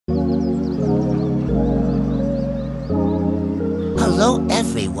Hello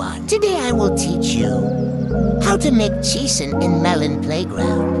everyone. Today I will teach you how to make Jason in Melon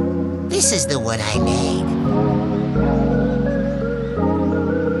Playground. This is the one I made.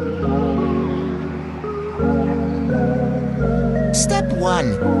 Step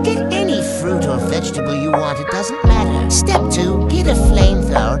 1. Get any fruit or vegetable you want, it doesn't matter. Step 2. Get a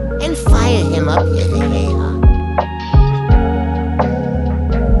flamethrower and fire him up in the air.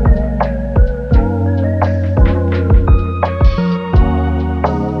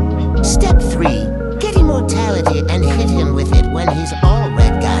 Step 3. Get immortality and hit him with it when he's all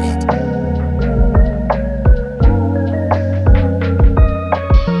red got it.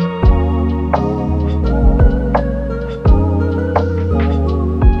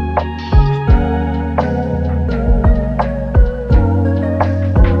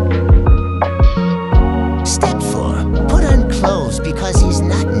 Step 4. Put on clothes because he's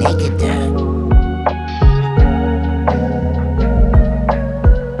not naked there.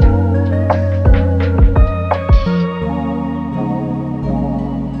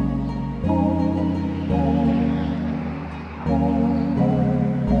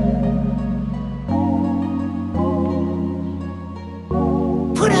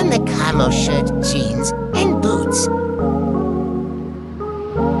 Put on the camo shirt, jeans, and boots.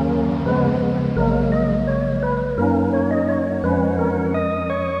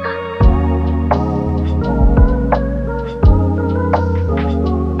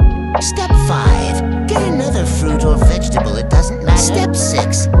 Step 5. Get another fruit or vegetable, it doesn't matter. Step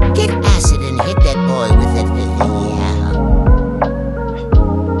 6. Get acid and hit that boy with it. Yeah.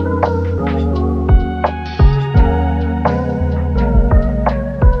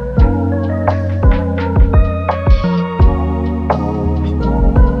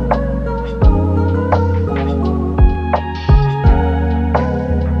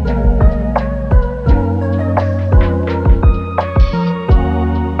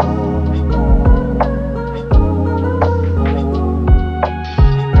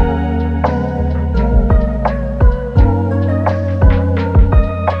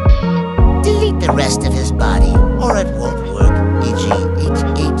 The rest of his body, or it won't work. H.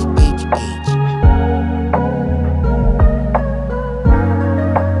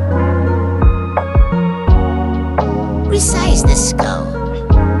 Resize the skull.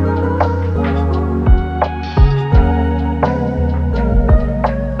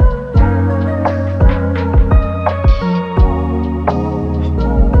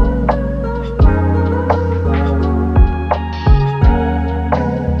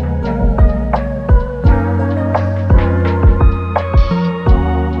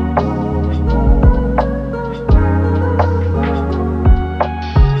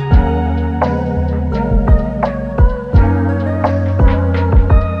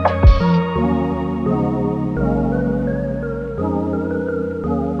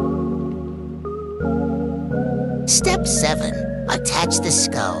 Step 7. Attach the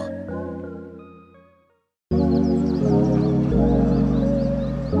skull.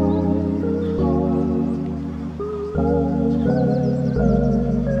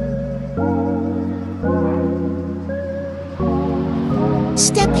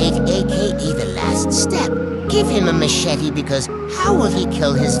 Step 8, aka the last step. Give him a machete because how will he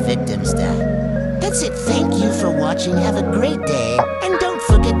kill his victims then? That's it. Thank you for watching. Have a great day. And don't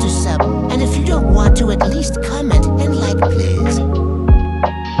forget to sub. And if you don't want to, at least comment and like, please.